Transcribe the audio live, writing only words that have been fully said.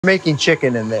Making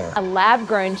chicken in there. A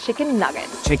lab-grown chicken nugget.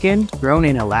 Chicken grown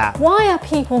in a lab. Why are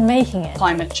people making it?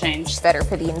 Climate change. It's better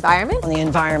for the environment. The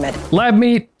environment. Lab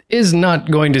meat is not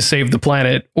going to save the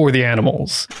planet or the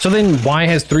animals. So then why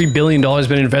has $3 billion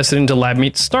been invested into lab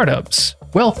meat startups?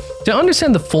 Well, to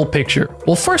understand the full picture,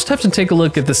 we'll first have to take a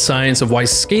look at the science of why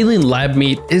scaling lab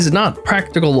meat is not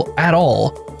practical at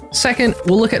all. Second,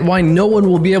 we'll look at why no one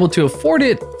will be able to afford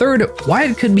it. Third, why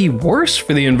it could be worse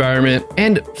for the environment.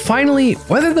 And finally,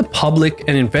 whether the public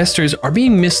and investors are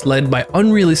being misled by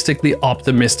unrealistically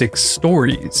optimistic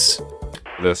stories.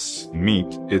 This meat,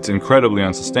 it's incredibly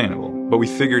unsustainable, but we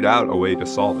figured out a way to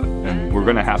solve it. And we're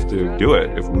gonna have to do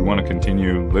it if we want to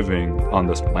continue living on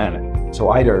this planet. So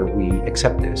either we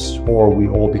accept this or we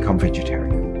all become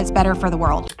vegetarian. It's better for the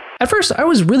world. At first, I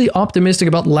was really optimistic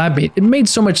about lab meat. It made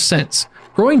so much sense.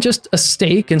 Growing just a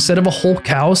steak instead of a whole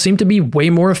cow seemed to be way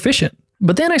more efficient.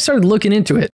 But then I started looking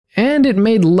into it, and it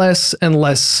made less and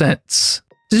less sense.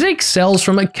 To take cells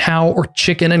from a cow or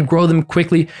chicken and grow them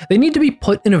quickly, they need to be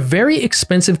put in a very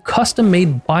expensive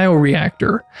custom-made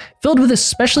bioreactor, filled with a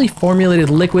specially formulated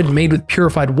liquid made with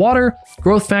purified water,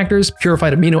 growth factors,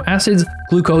 purified amino acids,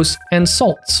 glucose, and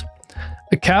salts.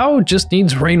 A cow just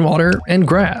needs rainwater and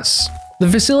grass. The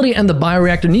facility and the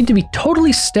bioreactor need to be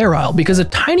totally sterile because a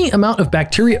tiny amount of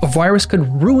bacteria or virus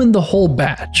could ruin the whole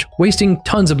batch, wasting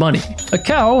tons of money. A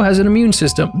cow has an immune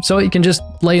system, so it can just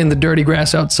lay in the dirty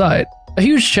grass outside. A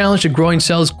huge challenge to growing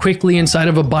cells quickly inside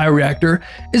of a bioreactor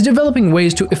is developing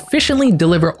ways to efficiently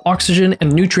deliver oxygen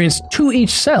and nutrients to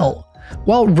each cell,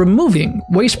 while removing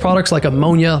waste products like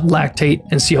ammonia, lactate,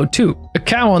 and CO2. A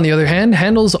cow, on the other hand,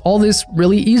 handles all this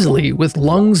really easily with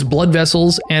lungs, blood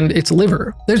vessels, and its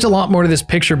liver. There's a lot more to this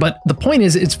picture, but the point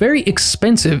is it's very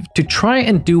expensive to try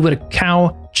and do what a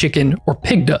cow, chicken, or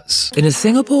pig does. In a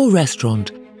Singapore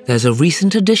restaurant, there's a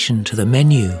recent addition to the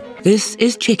menu. This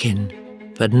is chicken,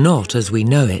 but not as we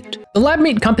know it. The lab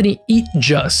meat company Eat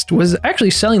Just was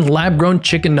actually selling lab-grown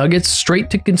chicken nuggets straight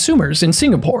to consumers in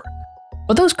Singapore.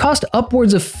 But those cost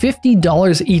upwards of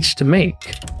 $50 each to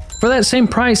make. For that same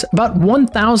price, about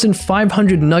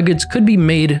 1,500 nuggets could be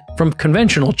made from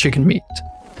conventional chicken meat.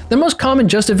 The most common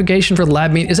justification for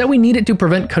lab meat is that we need it to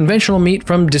prevent conventional meat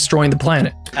from destroying the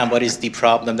planet. And what is the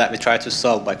problem that we try to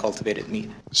solve by cultivated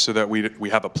meat? So that we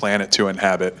have a planet to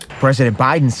inhabit. President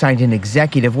Biden signed an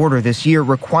executive order this year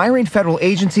requiring federal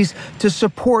agencies to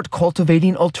support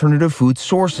cultivating alternative food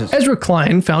sources. Ezra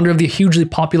Klein, founder of the hugely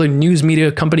popular news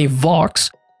media company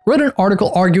Vox, wrote an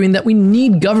article arguing that we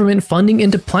need government funding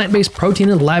into plant-based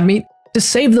protein and lab meat to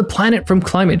save the planet from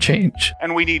climate change.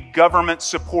 And we need government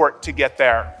support to get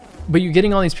there. But you're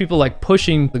getting all these people like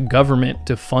pushing the government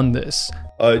to fund this.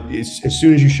 As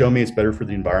soon as you show me it's better for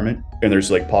the environment and there's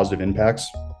like positive impacts,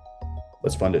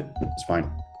 let's fund it. It's fine.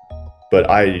 But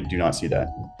I do not see that.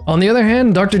 On the other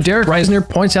hand, Dr. Derek Reisner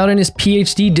points out in his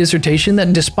PhD dissertation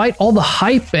that despite all the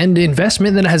hype and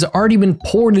investment that has already been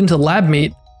poured into lab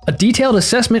meat, a detailed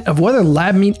assessment of whether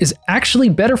lab meat is actually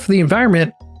better for the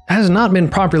environment has not been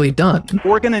properly done.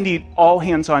 We're going to need all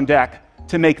hands on deck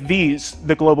to make these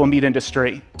the global meat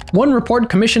industry. One report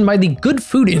commissioned by the Good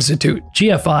Food Institute,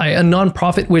 GFI, a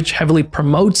nonprofit which heavily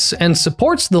promotes and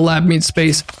supports the lab meat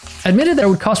space, admitted that it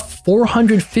would cost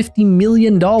 $450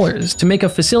 million to make a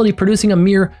facility producing a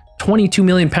mere 22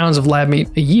 million pounds of lab meat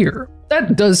a year.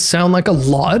 That does sound like a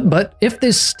lot, but if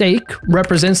this steak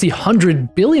represents the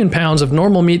 100 billion pounds of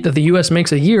normal meat that the US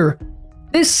makes a year,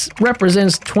 this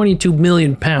represents 22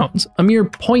 million pounds, a mere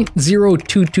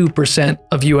 0.022%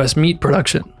 of US meat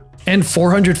production. And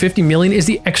 450 million is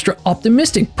the extra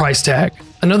optimistic price tag.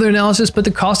 Another analysis put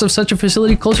the cost of such a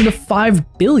facility closer to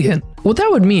 5 billion. What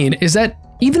that would mean is that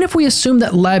even if we assume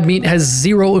that lab meat has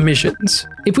zero emissions,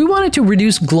 if we wanted to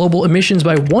reduce global emissions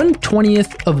by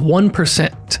 1/20th of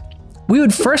 1%, we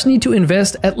would first need to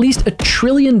invest at least $1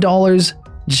 trillion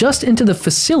just into the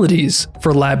facilities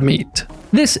for lab meat.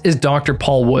 This is Dr.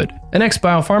 Paul Wood, an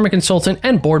ex-biopharma consultant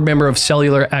and board member of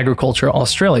Cellular Agriculture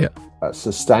Australia.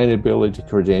 Sustainability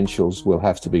credentials will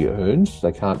have to be earned.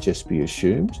 They can't just be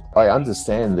assumed. I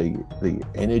understand the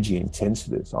energy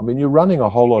intensities. I mean, you're running a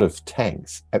whole lot of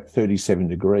tanks at 37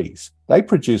 degrees. They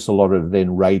produce a lot of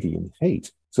then radiant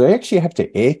heat. So you actually have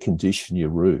to air condition your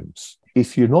rooms.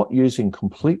 If you're not using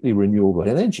completely renewable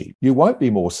energy, you won't be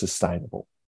more sustainable.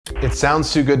 It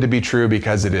sounds too good to be true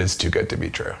because it is too good to be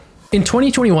true. In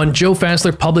 2021, Joe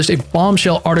Fassler published a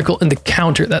bombshell article in The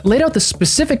Counter that laid out the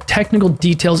specific technical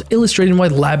details illustrating why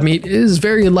lab meat is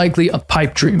very likely a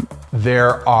pipe dream.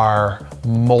 There are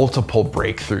multiple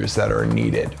breakthroughs that are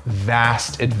needed,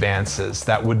 vast advances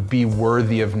that would be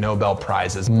worthy of Nobel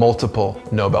Prizes, multiple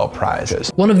Nobel Prizes.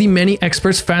 One of the many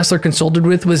experts Fassler consulted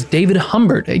with was David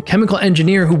Humbert, a chemical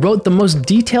engineer who wrote the most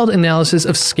detailed analysis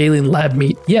of scaling lab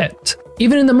meat yet.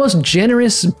 Even in the most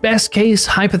generous, best-case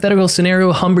hypothetical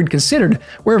scenario Humbert considered,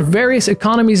 where various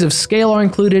economies of scale are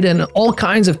included and all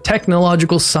kinds of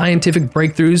technological scientific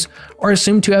breakthroughs are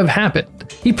assumed to have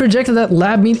happened, he projected that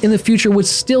lab meat in the future would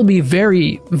still be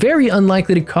very, very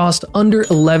unlikely to cost under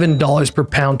 $11 per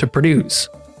pound to produce.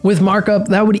 With markup,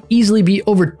 that would easily be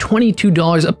over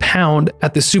 $22 a pound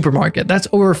at the supermarket. That's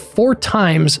over 4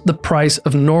 times the price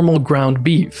of normal ground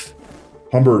beef.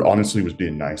 Humbert honestly was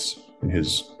being nice in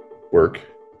his work.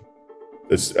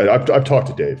 I've talked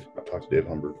to Dave. I've talked to Dave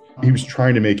Humbert. He was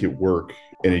trying to make it work,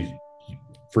 and he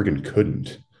friggin'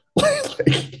 couldn't. Like,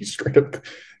 he straight up.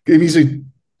 He's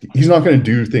not going to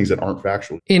do things that aren't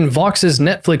factual. In Vox's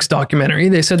Netflix documentary,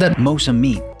 they said that Mosa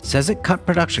Meat says it cut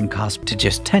production costs to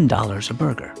just $10 a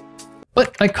burger.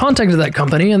 But I contacted that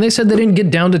company, and they said they didn't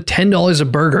get down to $10 a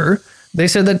burger. They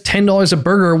said that $10 a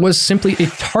burger was simply a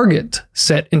target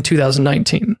set in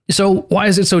 2019. So why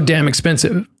is it so damn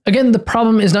expensive? Again, the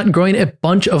problem is not growing a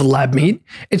bunch of lab meat,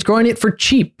 it's growing it for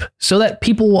cheap so that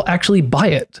people will actually buy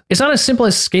it. It's not as simple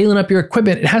as scaling up your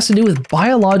equipment, it has to do with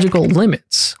biological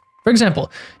limits. For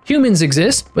example, humans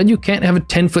exist, but you can't have a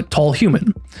 10-foot tall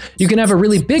human. You can have a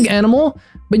really big animal,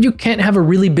 but you can't have a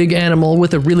really big animal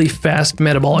with a really fast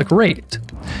metabolic rate.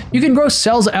 You can grow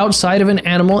cells outside of an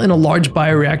animal in a large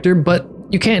bioreactor, but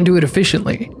you can't do it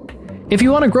efficiently. If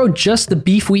you want to grow just the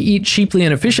beef we eat cheaply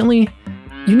and efficiently,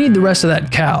 you need the rest of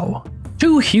that cow.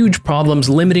 2 huge problems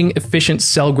limiting efficient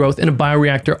cell growth in a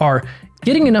bioreactor are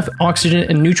getting enough oxygen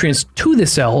and nutrients to the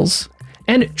cells,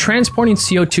 and transporting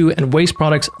CO2 and waste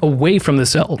products away from the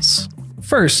cells.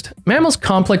 First, mammals'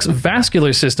 complex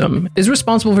vascular system is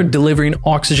responsible for delivering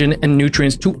oxygen and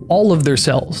nutrients to all of their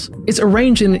cells. It's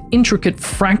arranged in an intricate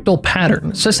fractal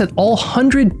pattern such that all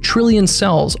 100 trillion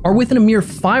cells are within a mere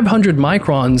 500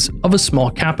 microns of a small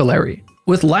capillary.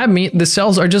 With lab meat, the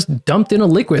cells are just dumped in a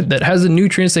liquid that has the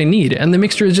nutrients they need, and the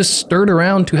mixture is just stirred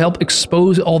around to help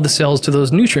expose all the cells to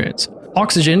those nutrients.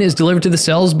 Oxygen is delivered to the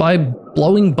cells by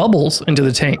blowing bubbles into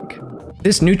the tank.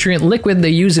 This nutrient liquid they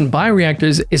use in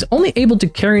bioreactors is only able to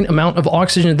carry an amount of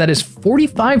oxygen that is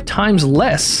 45 times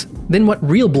less than what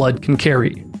real blood can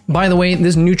carry. By the way,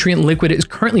 this nutrient liquid is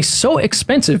currently so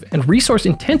expensive and resource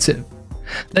intensive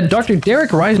that Dr.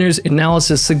 Derek Reisner's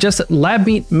analysis suggests that lab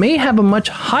meat may have a much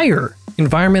higher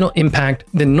environmental impact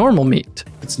than normal meat.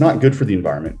 It's not good for the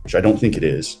environment, which I don't think it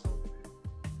is.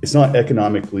 It's not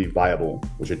economically viable,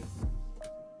 which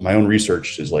my own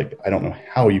research is like, I don't know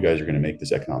how you guys are going to make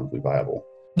this economically viable.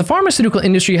 The pharmaceutical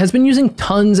industry has been using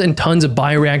tons and tons of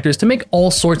bioreactors to make all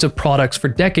sorts of products for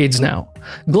decades now.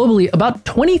 Globally, about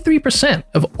 23%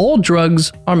 of all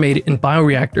drugs are made in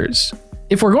bioreactors.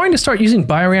 If we're going to start using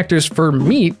bioreactors for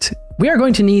meat, we are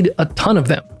going to need a ton of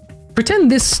them. Pretend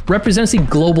this represents the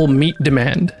global meat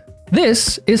demand.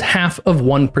 This is half of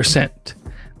 1%.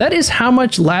 That is how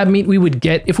much lab meat we would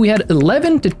get if we had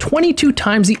 11 to 22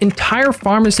 times the entire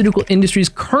pharmaceutical industry's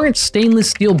current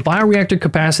stainless steel bioreactor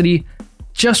capacity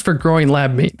just for growing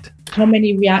lab meat. How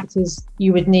many reactors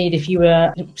you would need if you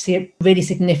were to see a really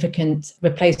significant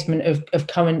replacement of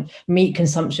current meat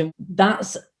consumption?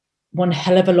 That's one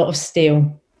hell of a lot of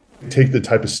steel. Take the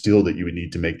type of steel that you would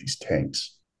need to make these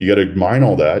tanks. You got to mine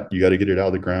all that. You got to get it out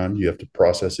of the ground. You have to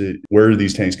process it. Where are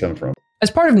these tanks coming from? As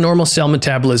part of normal cell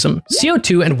metabolism,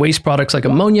 CO2 and waste products like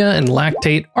ammonia and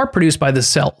lactate are produced by the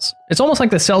cells. It's almost like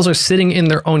the cells are sitting in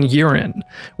their own urine.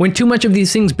 When too much of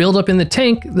these things build up in the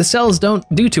tank, the cells don't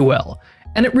do too well,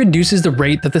 and it reduces the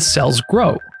rate that the cells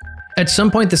grow. At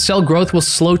some point, the cell growth will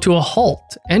slow to a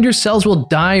halt, and your cells will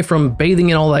die from bathing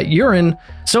in all that urine,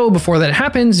 so before that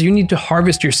happens, you need to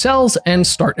harvest your cells and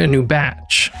start a new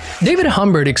batch. David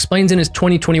Humbert explains in his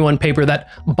 2021 paper that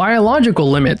biological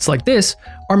limits like this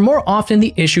are more often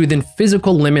the issue than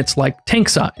physical limits like tank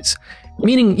size,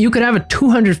 meaning you could have a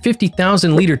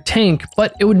 250,000 liter tank,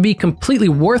 but it would be completely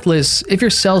worthless if your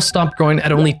cells stopped growing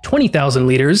at only 20,000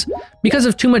 liters because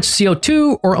of too much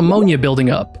CO2 or ammonia building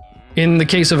up. In the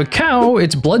case of a cow,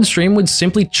 its bloodstream would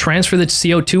simply transfer the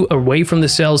CO2 away from the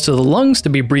cells to the lungs to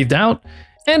be breathed out,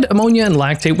 and ammonia and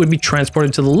lactate would be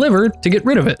transported to the liver to get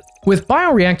rid of it. With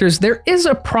bioreactors, there is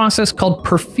a process called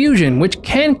perfusion, which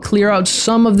can clear out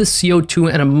some of the CO2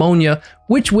 and ammonia,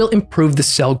 which will improve the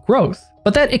cell growth.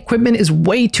 But that equipment is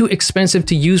way too expensive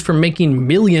to use for making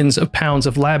millions of pounds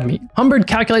of lab meat. Humbert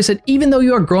calculates that even though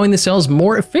you are growing the cells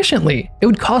more efficiently, it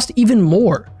would cost even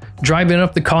more, driving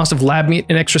up the cost of lab meat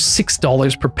an extra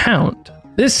 $6 per pound.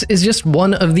 This is just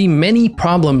one of the many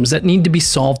problems that need to be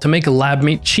solved to make lab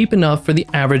meat cheap enough for the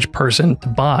average person to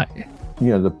buy. You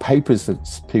know, the papers that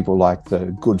people like the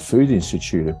Good Food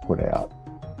Institute have put out,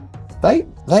 they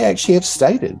actually have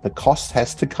stated the cost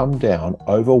has to come down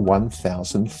over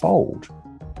 1,000-fold.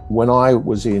 When I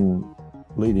was in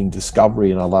leading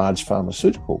discovery in a large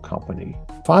pharmaceutical company,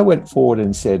 if I went forward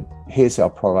and said, here's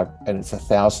our product and it's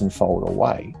 1,000-fold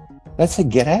away, they'd say,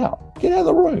 get out of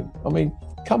the room. I mean,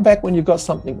 come back when you've got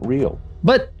something real.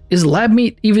 But is lab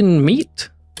meat even meat?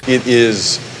 It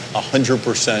is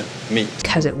 100% meat.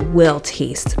 Because it will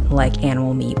taste like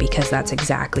animal meat, because that's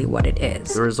exactly what it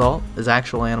is. The result is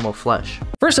actual animal flesh.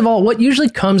 First of all, what usually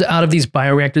comes out of these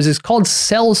bioreactors is called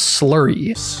cell slurry.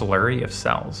 Slurry of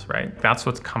cells, right? That's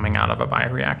what's coming out of a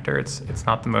bioreactor. It's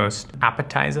not the most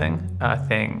appetizing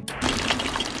thing.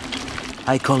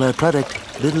 I call our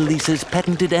product Little Lisa's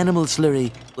patented animal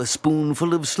slurry. A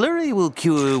spoonful of slurry will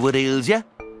cure what ails ya.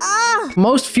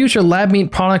 Most future lab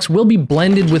meat products will be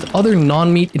blended with other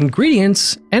non-meat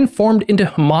ingredients and formed into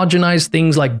homogenized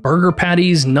things like burger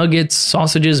patties, nuggets,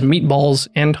 sausages, meatballs,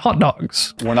 and hot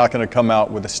dogs. We're not going to come out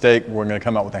with a steak, we're going to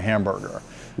come out with a hamburger.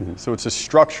 So it's a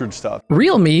structured stuff.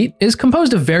 Real meat is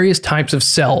composed of various types of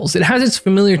cells. It has its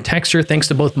familiar texture thanks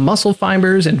to both muscle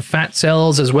fibers and fat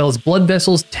cells, as well as blood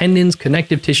vessels, tendons,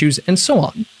 connective tissues, and so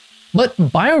on. But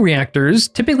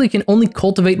bioreactors typically can only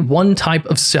cultivate one type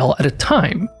of cell at a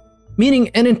time, meaning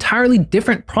an entirely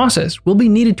different process will be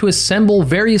needed to assemble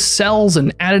various cells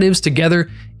and additives together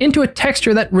into a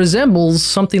texture that resembles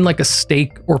something like a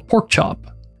steak or pork chop.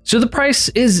 So the price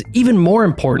is even more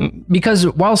important, because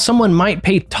while someone might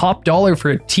pay top dollar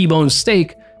for a T-bone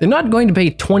steak, they're not going to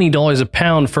pay $20 a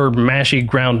pound for mashy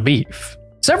ground beef.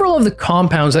 Several of the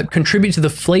compounds that contribute to the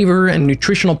flavor and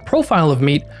nutritional profile of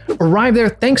meat arrive there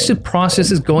thanks to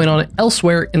processes going on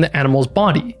elsewhere in the animal's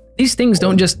body. These things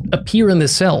don't just appear in the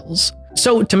cells.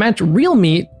 So to match real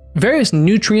meat, various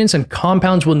nutrients and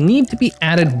compounds will need to be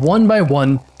added one by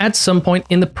one at some point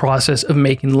in the process of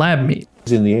making lab meat.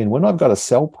 In the end, when I've got a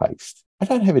cell paste, I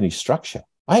don't have any structure.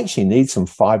 I actually need some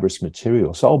fibrous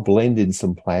material, so I'll blend in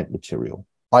some plant material.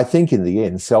 I think in the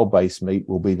end, cell-based meat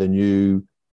will be the new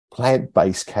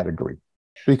plant-based category,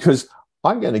 because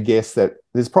I'm going to guess that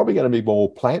there's probably going to be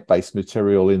more plant-based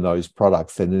material in those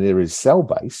products than there is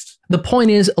cell-based. The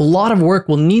point is, a lot of work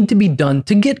will need to be done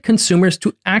to get consumers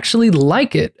to actually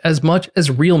like it as much as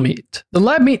real meat. The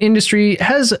lab meat industry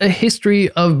has a history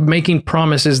of making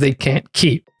promises they can't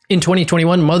keep. In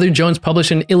 2021, Mother Jones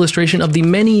published an illustration of the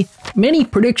many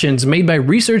predictions made by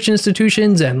research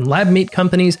institutions and lab meat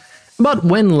companies about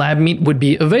when lab meat would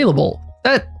be available.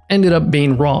 That ended up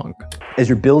being wrong. As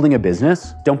you're building a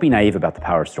business, don't be naive about the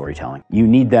power of storytelling. You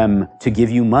need them to give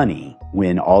you money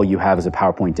when all you have is a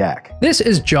PowerPoint deck. This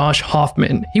is Josh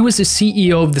Hoffman. He was the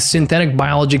CEO of the synthetic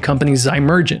biology company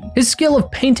Zymergen. His skill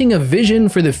of painting a vision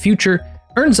for the future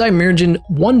earned Zymergen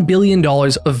 $1 billion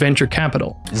of venture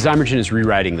capital. Zymergen is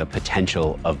rewriting the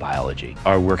potential of biology.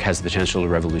 Our work has the potential to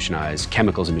revolutionize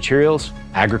chemicals and materials,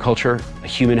 agriculture,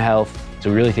 human health. So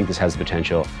we really think this has the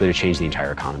potential to change the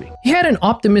entire economy. He had an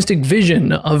optimistic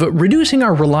vision of reducing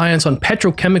our reliance on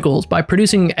petrochemicals by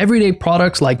producing everyday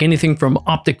products like anything from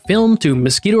optic film to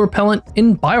mosquito repellent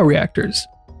in bioreactors.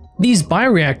 These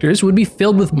bioreactors would be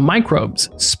filled with microbes,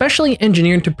 specially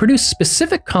engineered to produce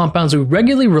specific compounds we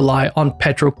regularly rely on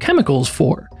petrochemicals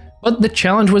for. But the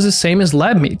challenge was the same as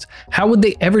lab meats. How would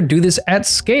they ever do this at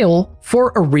scale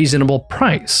for a reasonable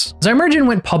price? Zymergen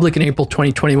went public in April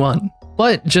 2021.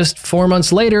 But just 4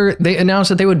 months later, they announced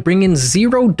that they would bring in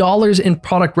 $0 in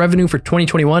product revenue for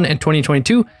 2021 and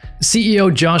 2022.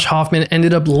 CEO Josh Hoffman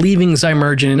ended up leaving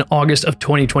Zymergen in August of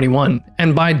 2021.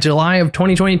 And by July of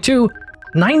 2022,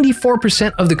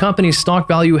 94% of the company's stock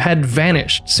value had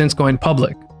vanished since going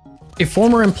public. A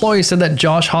former employee said that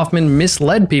Josh Hoffman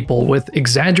misled people with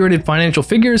exaggerated financial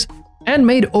figures and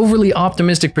made overly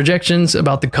optimistic projections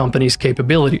about the company's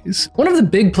capabilities. One of the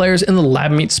big players in the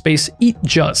lab meat space, Eat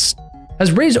Just,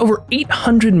 has raised over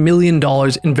 $800 million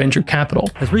in venture capital.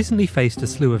 Has recently faced a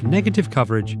slew of negative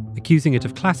coverage, accusing it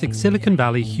of classic Silicon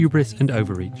Valley hubris and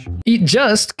overreach. Eat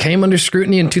Just came under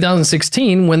scrutiny in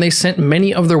 2016 when they sent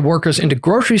many of their workers into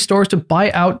grocery stores to buy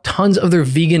out tons of their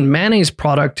vegan mayonnaise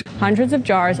product. Hundreds of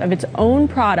jars of its own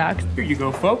product. Here you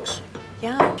go, folks.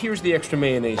 Yeah. Here's the extra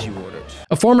mayonnaise you ordered.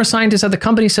 A former scientist at the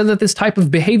company said that this type of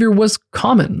behavior was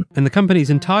common. And the company's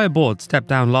entire board stepped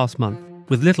down last month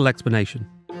with little explanation.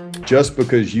 Just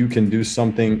because you can do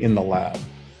something in the lab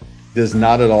does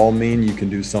not at all mean you can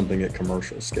do something at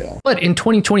commercial scale. But in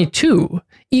 2022,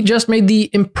 EAT just made the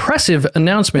impressive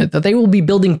announcement that they will be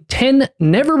building 10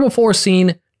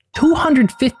 never-before-seen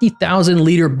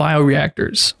 250,000-liter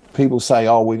bioreactors. People say,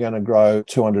 oh, we're going to grow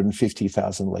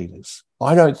 250,000 litres.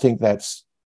 I don't think that's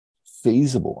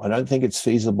feasible. I don't think it's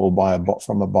feasible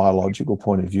from a biological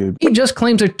point of view. EAT just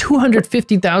claims their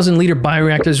 250,000-liter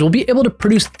bioreactors will be able to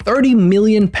produce 30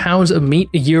 million pounds of meat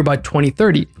a year by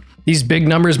 2030. These big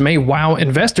numbers may wow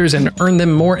investors and earn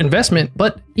them more investment,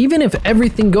 but even if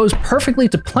everything goes perfectly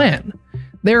to plan,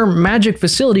 their magic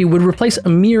facility would replace a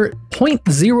mere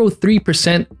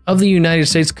 0.03% of the United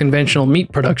States conventional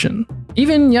meat production.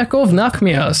 Even Yakov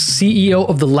Nachmias, CEO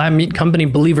of the lab meat company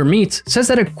Believer Meats, says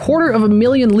that a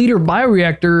 250,000-liter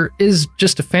bioreactor is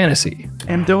just a fantasy.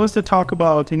 And those that talk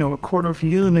about, a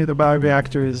 250,000-liter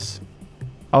bioreactors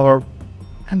are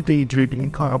daydreaming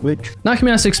garbage.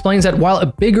 Nachmias explains that while a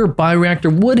bigger bioreactor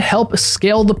would help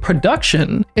scale the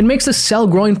production, it makes the cell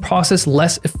growing process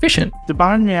less efficient. The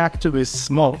bioreactor is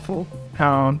small,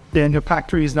 then your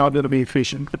factory is not going to be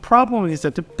efficient. The problem is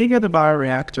that the bigger the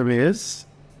bioreactor is,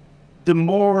 the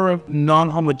more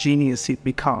non-homogeneous it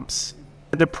becomes.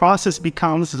 The process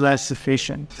becomes less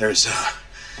efficient. There's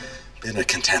been a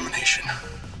contamination.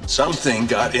 Something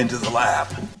got into the lab.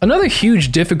 Another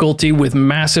huge difficulty with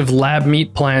massive lab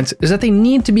meat plants is that they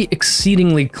need to be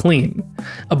exceedingly clean.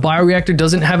 A bioreactor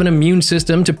doesn't have an immune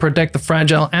system to protect the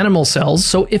fragile animal cells,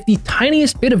 so if the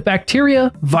tiniest bit of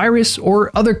bacteria, virus,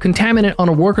 or other contaminant on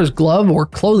a worker's glove or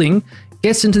clothing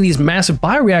gets into these massive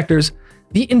bioreactors,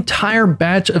 the entire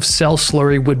batch of cell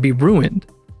slurry would be ruined.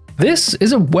 This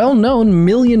is a well-known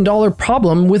million-dollar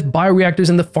problem with bioreactors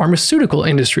in the pharmaceutical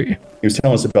industry. He was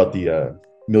telling us about the $1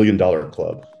 million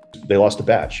club. They lost a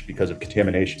batch because of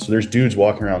contamination. So there's dudes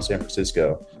walking around San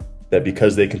Francisco that,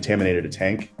 because they contaminated a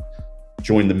tank,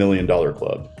 joined the $1 million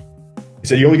club. He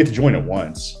said you only get to join it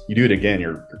once. You do it again,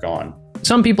 you're gone.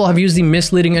 Some people have used the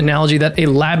misleading analogy that a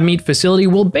lab meat facility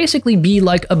will basically be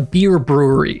like a beer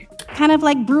brewery. Kind of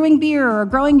like brewing beer or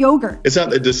growing yogurt. It's not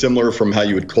that dissimilar from how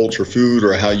you would culture food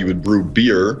or how you would brew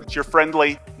beer. It's your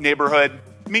friendly neighborhood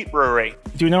meat brewery.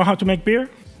 Do you know how to make beer?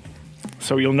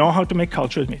 So you'll know how to make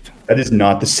cultured meat. That is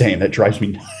not the same. That drives me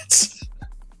nuts.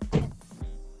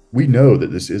 We know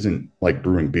that this isn't like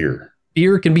brewing beer.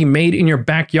 Beer can be made in your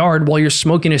backyard while you're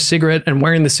smoking a cigarette and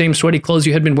wearing the same sweaty clothes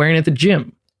you had been wearing at the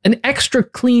gym. An extra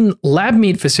clean lab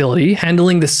meat facility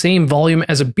handling the same volume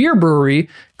as a beer brewery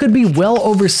could be well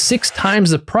over 6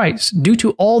 times the price due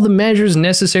to all the measures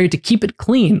necessary to keep it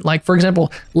clean, like for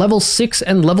example, level 6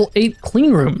 and level 8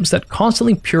 clean rooms that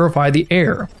constantly purify the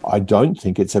air. I don't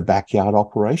think it's a backyard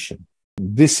operation.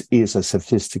 This is a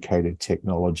sophisticated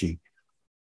technology.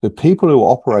 The people who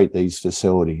operate these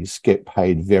facilities get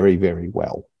paid very, very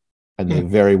well, and they're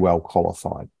very well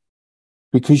qualified,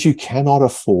 because you cannot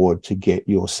afford to get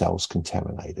your cells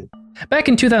contaminated. Back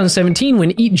in 2017,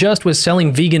 when Eat Just was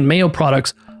selling vegan mayo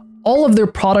products, all of their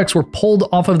products were pulled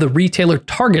off of the retailer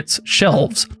Target's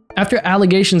shelves after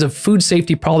allegations of food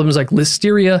safety problems like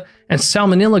listeria and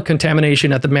salmonella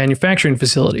contamination at the manufacturing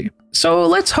facility. So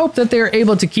let's hope that they're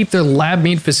able to keep their lab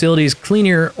meat facilities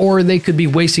cleaner, or they could be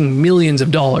wasting millions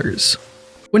of dollars.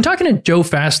 When talking to Joe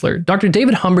Fassler, Dr.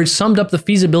 David Humbert summed up the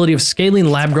feasibility of scaling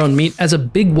lab-grown meat as a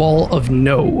big wall of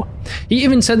no. He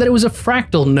even said that it was a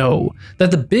fractal no,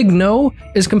 that the big no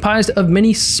is comprised of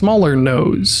many smaller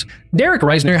no's. Derek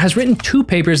Reisner has written 2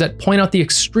 papers that point out the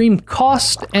extreme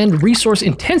cost and resource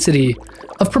intensity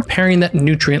of preparing that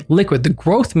nutrient liquid, the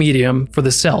growth medium for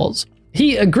the cells.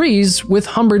 He agrees with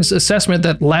Humbert's assessment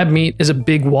that lab meat is a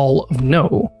big wall of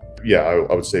no. Yeah,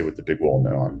 I would say with the big wall,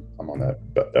 no, I'm on that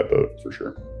boat for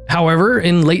sure. However,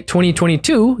 in late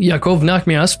 2022, Yakov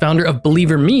Nachmias, founder of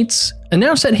Believer Meats,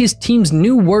 announced that his team's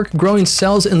new work growing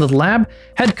cells in the lab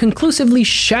had conclusively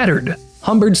shattered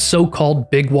Humbert's so-called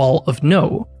big wall of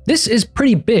no. This is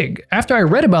pretty big. After I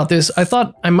read about this, I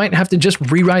thought I might have to just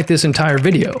rewrite this entire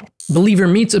video. Believer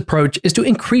Meats' approach is to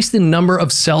increase the number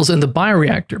of cells in the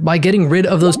bioreactor by getting rid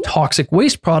of those toxic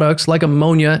waste products like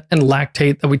ammonia and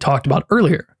lactate that we talked about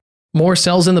earlier. More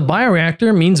cells in the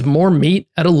bioreactor means more meat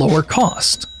at a lower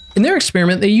cost. In their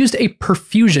experiment, they used a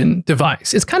perfusion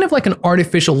device. It's kind of like an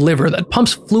artificial liver that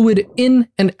pumps fluid in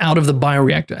and out of the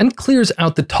bioreactor and clears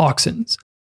out the toxins.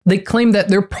 They claim that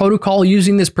their protocol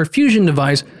using this perfusion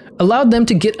device allowed them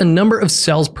to get a number of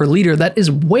cells per liter that is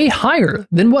way higher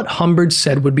than what Humbert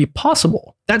said would be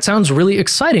possible. That sounds really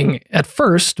exciting at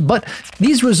first, but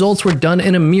these results were done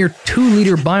in a mere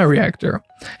 2-liter bioreactor.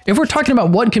 If we're talking about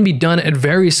what can be done at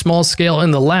very small scale in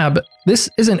the lab, this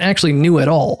isn't actually new at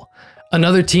all.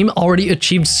 Another team already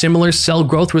achieved similar cell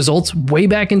growth results way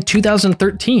back in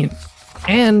 2013.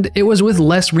 and it was with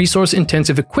less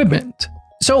resource-intensive equipment.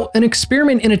 So an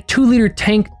experiment in a 2-liter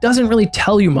tank doesn't really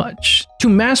tell you much. To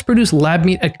mass-produce lab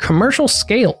meat at commercial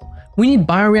scale, we need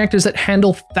bioreactors that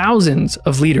handle thousands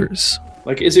of liters.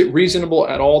 Like, is it reasonable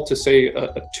at all to say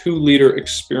a 2-liter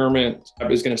experiment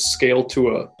is going to scale to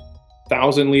a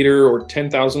 1,000-liter or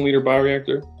 10,000-liter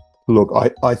bioreactor? Look,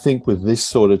 I think with this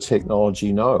sort of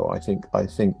technology, no. I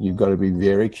think you've got to be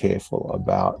very careful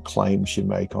about claims you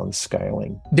make on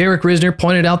scaling. Derek Risner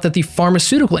pointed out that the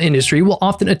pharmaceutical industry will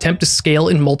often attempt to scale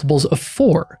in multiples of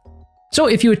 4. So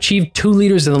if you achieve 2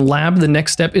 liters in the lab, the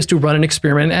next step is to run an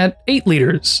experiment at 8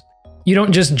 liters. You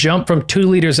don't just jump from 2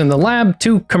 liters in the lab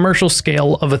to commercial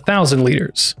scale of 1,000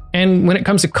 liters. And when it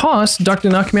comes to cost, Dr.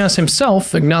 Nakamias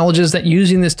himself acknowledges that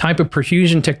using this type of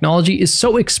perfusion technology is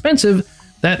so expensive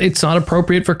that it's not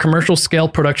appropriate for commercial scale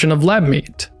production of lab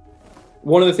meat.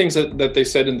 One of the things that they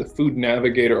said in the Food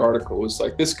Navigator article was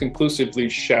like, this conclusively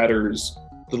shatters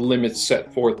the limits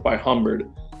set forth by Humbert.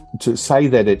 To say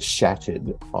that it's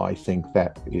shattered, I think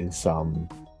that is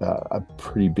a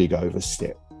pretty big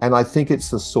overstep. And I think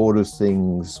it's the sort of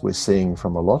things we're seeing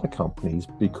from a lot of companies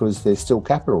because they're still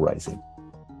capital raising.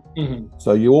 Mm-hmm.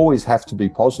 So you always have to be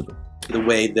positive. The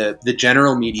way the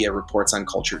general media reports on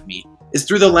cultured meat is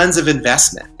through the lens of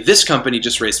investment. This company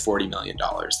just raised $40 million.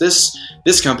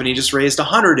 This company just raised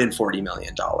 $140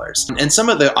 million. And some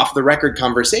of the off-the-record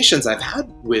conversations I've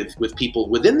had with people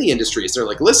within the industries, they're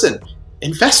like, listen,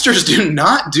 investors do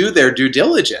not do their due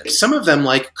diligence. Some of them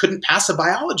couldn't pass a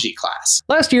biology class.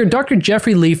 Last year, Dr.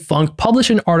 Jeffrey Lee Funk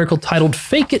published an article titled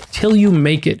 "Fake It Till You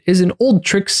Make It" is an old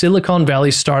trick Silicon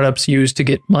Valley startups use to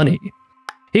get money.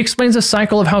 He explains a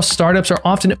cycle of how startups are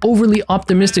often overly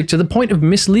optimistic to the point of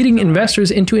misleading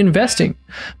investors into investing.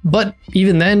 But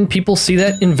even then, people see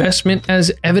that investment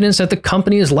as evidence that the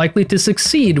company is likely to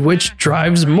succeed, which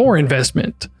drives more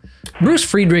investment. Bruce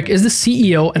Friedrich is the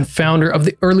CEO and founder of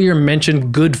the earlier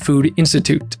mentioned Good Food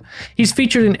Institute. He's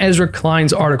featured in Ezra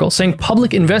Klein's article saying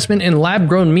public investment in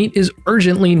lab-grown meat is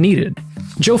urgently needed.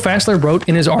 Joe Fassler wrote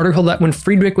in his article that when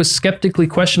Friedrich was skeptically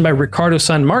questioned by Ricardo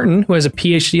San Martin, who has a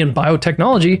PhD in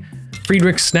biotechnology,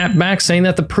 Friedrich snapped back saying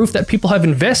that the proof that people have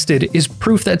invested is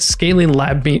proof that scaling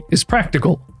lab meat is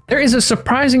practical. There is a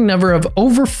surprising number of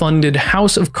overfunded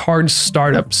house of cards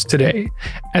startups today.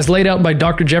 As laid out by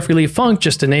Dr. Jeffrey Lee Funk,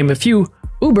 just to name a few,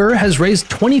 Uber has raised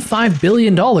 $25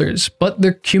 billion, but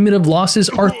their cumulative losses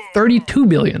are $32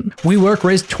 billion. WeWork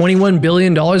raised $21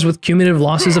 billion with cumulative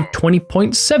losses of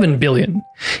 $20.7 billion.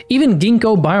 Even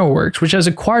Ginkgo Bioworks, which has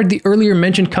acquired the earlier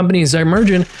mentioned company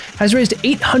Zymergen, has raised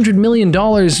 $800 million,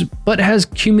 but has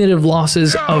cumulative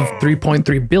losses of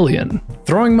 $3.3 billion.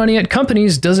 Throwing money at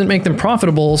companies doesn't make them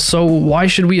profitable, so why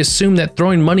should we assume that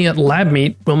throwing money at lab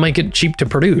meat will make it cheap to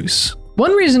produce?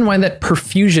 One reason why that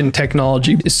perfusion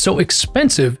technology is so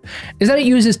expensive is that it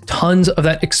uses tons of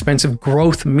that expensive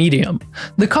growth medium.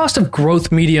 The cost of growth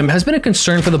medium has been a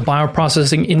concern for the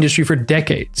bioprocessing industry for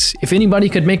decades. If anybody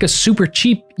could make a super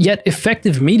cheap yet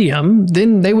effective medium,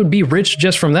 then they would be rich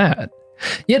just from that.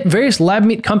 Yet various lab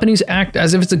meat companies act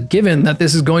as if it's a given that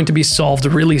this is going to be solved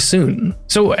really soon.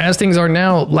 So as things are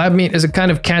now, lab meat is a kind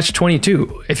of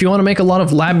catch-22. If you want to make a lot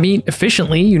of lab meat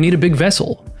efficiently, you need a big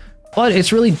vessel. But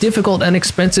it's really difficult and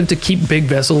expensive to keep big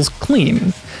vessels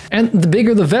clean. And the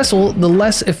bigger the vessel, the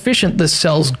less efficient the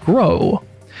cells grow.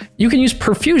 You can use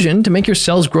perfusion to make your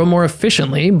cells grow more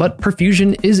efficiently, but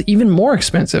perfusion is even more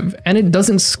expensive, and it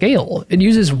doesn't scale. It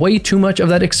uses way too much of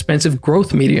that expensive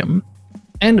growth medium.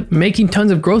 And making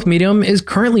tons of growth medium is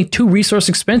currently too resource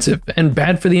expensive and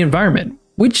bad for the environment,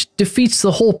 which defeats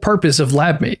the whole purpose of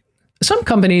lab meat. Some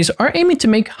companies are aiming to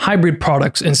make hybrid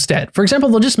products instead. For example,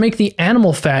 they'll just make the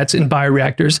animal fats in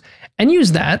bioreactors and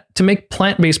use that to make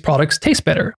plant-based products taste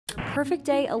better. Perfect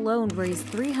Day alone raised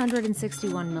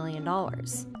 $361 million.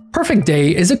 Perfect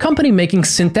Day is a company making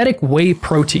synthetic whey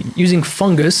protein using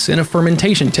fungus in a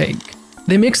fermentation tank.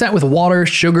 They mix that with water,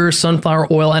 sugar,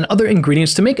 sunflower oil, and other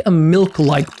ingredients to make a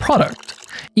milk-like product.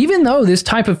 Even though this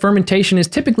type of fermentation is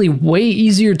typically way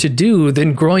easier to do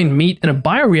than growing meat in a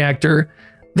bioreactor,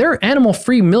 their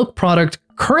animal-free milk product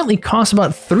currently costs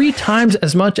about 3 times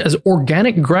as much as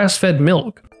organic grass-fed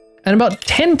milk, and about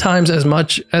 10 times as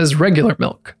much as regular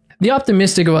milk. The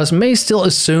optimistic of us may still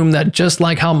assume that just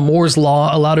like how Moore's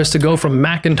Law allowed us to go from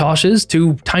Macintoshes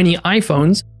to tiny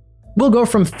iPhones, we'll go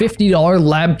from $50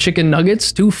 lab chicken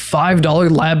nuggets to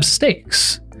 $5 lab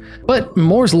steaks. But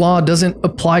Moore's Law doesn't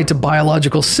apply to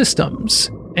biological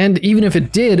systems. And even if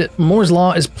it did, Moore's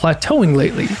Law is plateauing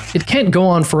lately. It can't go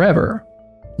on forever.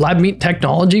 Lab meat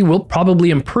technology will probably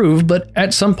improve, but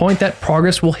at some point that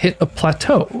progress will hit a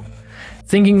plateau.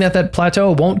 Thinking that that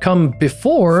plateau won't come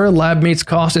before lab meat's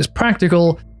cost is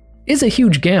practical is a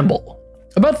huge gamble.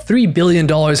 About $3 billion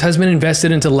has been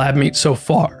invested into lab meat so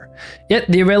far, yet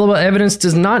the available evidence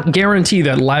does not guarantee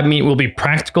that lab meat will be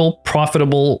practical,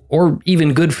 profitable, or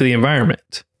even good for the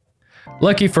environment.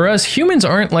 Lucky for us, humans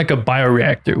aren't like a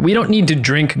bioreactor. We don't need to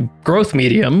drink growth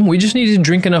medium, we just need to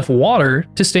drink enough water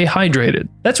to stay hydrated.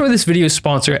 That's where this video's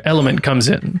sponsor, Element, comes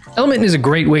in. Element is a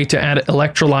great way to add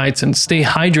electrolytes and stay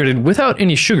hydrated without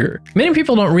any sugar. Many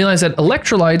people don't realize that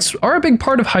electrolytes are a big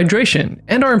part of hydration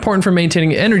and are important for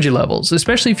maintaining energy levels,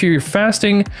 especially if you're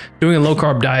fasting, doing a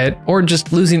low-carb diet, or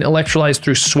just losing electrolytes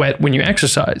through sweat when you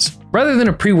exercise. Rather than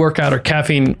a pre-workout or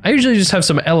caffeine, I usually just have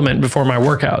some Element before my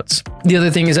workouts. The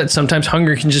other thing is that sometimes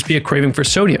hunger can just be a craving for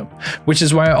sodium, which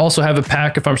is why I also have a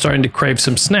pack if I'm starting to crave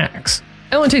some snacks.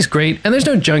 Element tastes great, and there's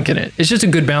no junk in it. It's just a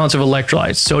good balance of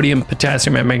electrolytes, sodium,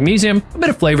 potassium, and magnesium, a bit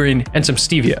of flavoring, and some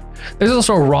stevia. There's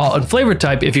also a raw unflavored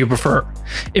type if you prefer.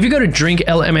 If you go to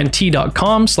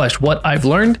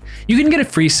drinklmnt.com/whatI'veLearned, you can get a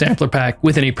free sampler pack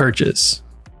with any purchase.